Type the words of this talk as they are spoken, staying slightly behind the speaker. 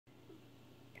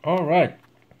All right.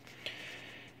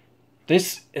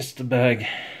 This is the bag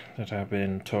that I've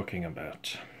been talking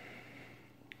about.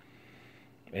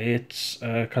 It's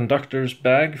a conductor's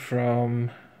bag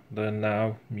from the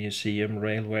now museum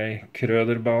railway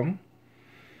Kröderbanen,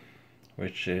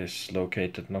 which is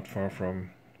located not far from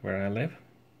where I live.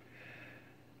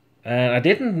 And I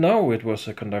didn't know it was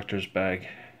a conductor's bag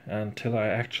until I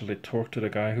actually talked to the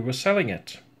guy who was selling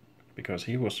it, because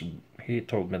he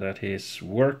told me that he's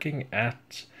working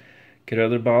at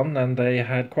Kröderbanen and they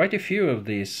had quite a few of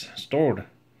these stored.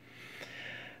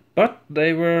 But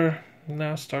they were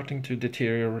now starting to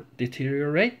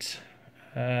deteriorate,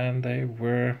 and they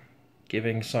were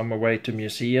giving some away to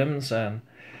museums, and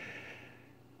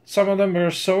some of them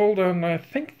were sold, and I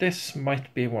think this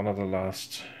might be one of the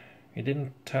last. He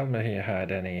didn't tell me he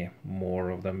had any more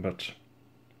of them, but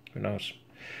who knows.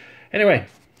 Anyway,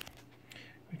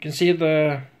 you can see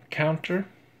the counter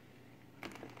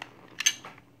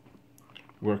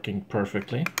working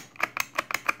perfectly.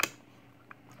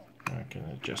 I can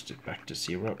adjust it back to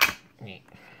 0.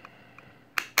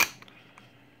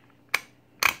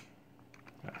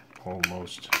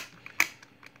 Almost.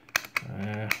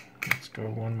 Let's go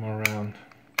one more round.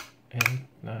 8,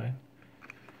 9,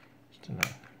 9.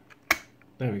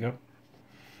 There we go.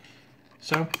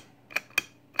 So,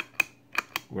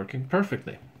 working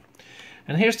perfectly.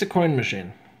 And here's the coin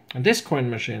machine. And this coin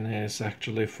machine is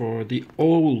actually for the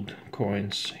old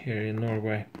coins here in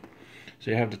Norway.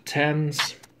 So you have the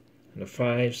 10s, the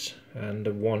 5s, and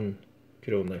the 1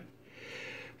 krone.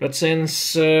 But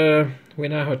since we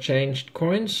now have changed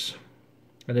coins,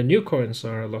 and the new coins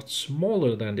are a lot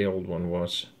smaller than the old one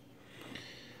was,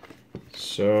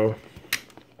 so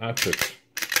I put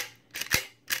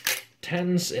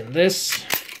 10s in this,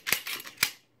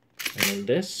 and in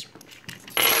this.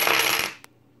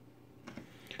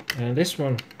 And this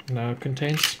one now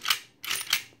contains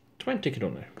 20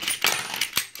 kroner.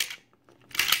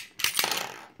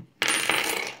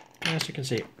 As you can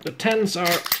see, the 10s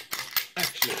are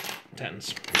actually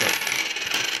 10s.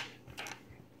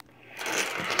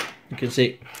 So you can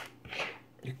see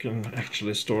you can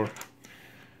actually store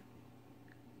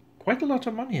quite a lot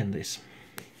of money in this.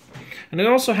 And it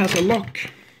also has a lock.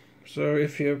 So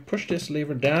if you push this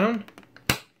lever down,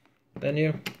 then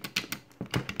you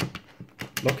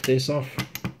lock this off.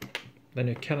 Then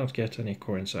you cannot get any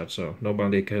coins out, so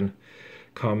nobody can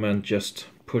come and just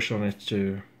push on it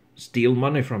to steal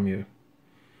money from you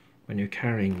when you're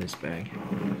carrying this bag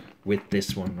with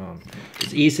this one on.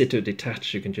 It's easy to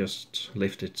detach, you can just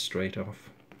lift it straight off.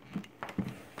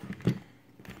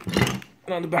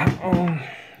 And on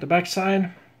the back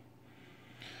side,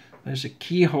 there's a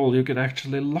keyhole. You could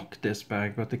actually lock this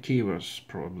bag, but the key was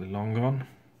probably long gone.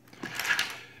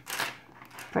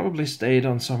 Probably stayed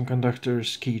on some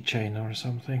conductor's keychain or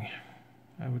something,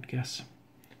 I would guess.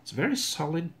 It's very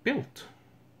solid built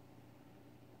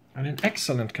and in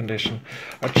excellent condition.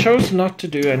 I chose not to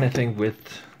do anything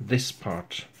with this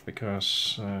part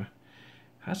because it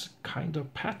has a kind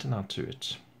of patina to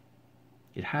it.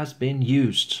 It has been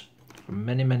used for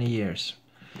many, many years.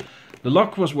 The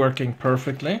lock was working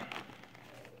perfectly.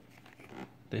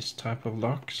 This type of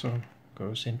lock, so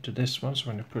goes into this one, so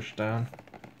when you push down,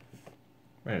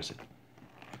 where is it?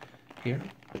 Here.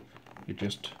 You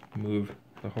just move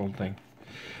the whole thing.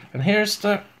 And here's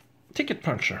the ticket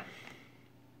puncher.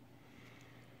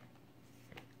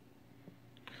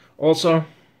 Also,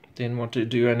 didn't want to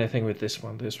do anything with this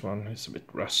one. This one is a bit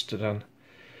rusted, and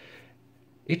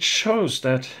it shows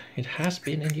that it has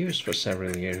been in use for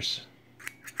several years.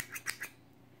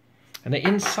 And the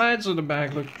insides of the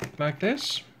bag look like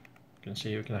this. You can see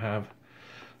you can have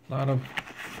a lot of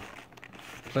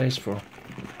place for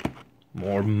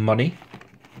more money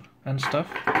and stuff.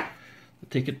 The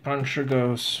ticket puncher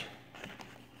goes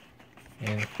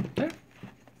in there.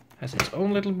 Has its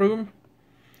own little broom.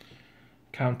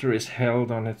 Counter is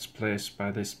held on its place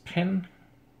by this pin.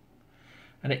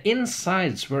 And the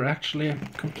insides were actually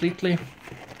completely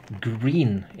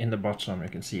green in the bottom. You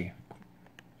can see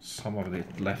some of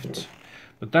it left,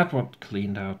 but that one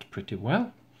cleaned out pretty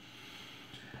well.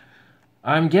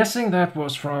 I'm guessing that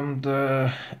was from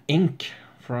the ink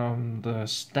from the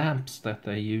stamps that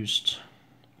they used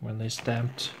when they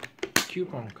stamped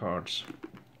coupon cards,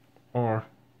 or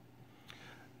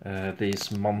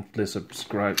these monthly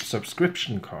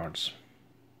subscription cards.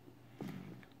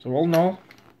 So all in all,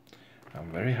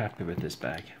 I'm very happy with this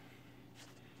bag.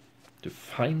 To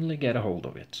finally get a hold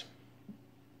of it.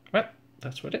 Well,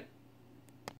 that's what it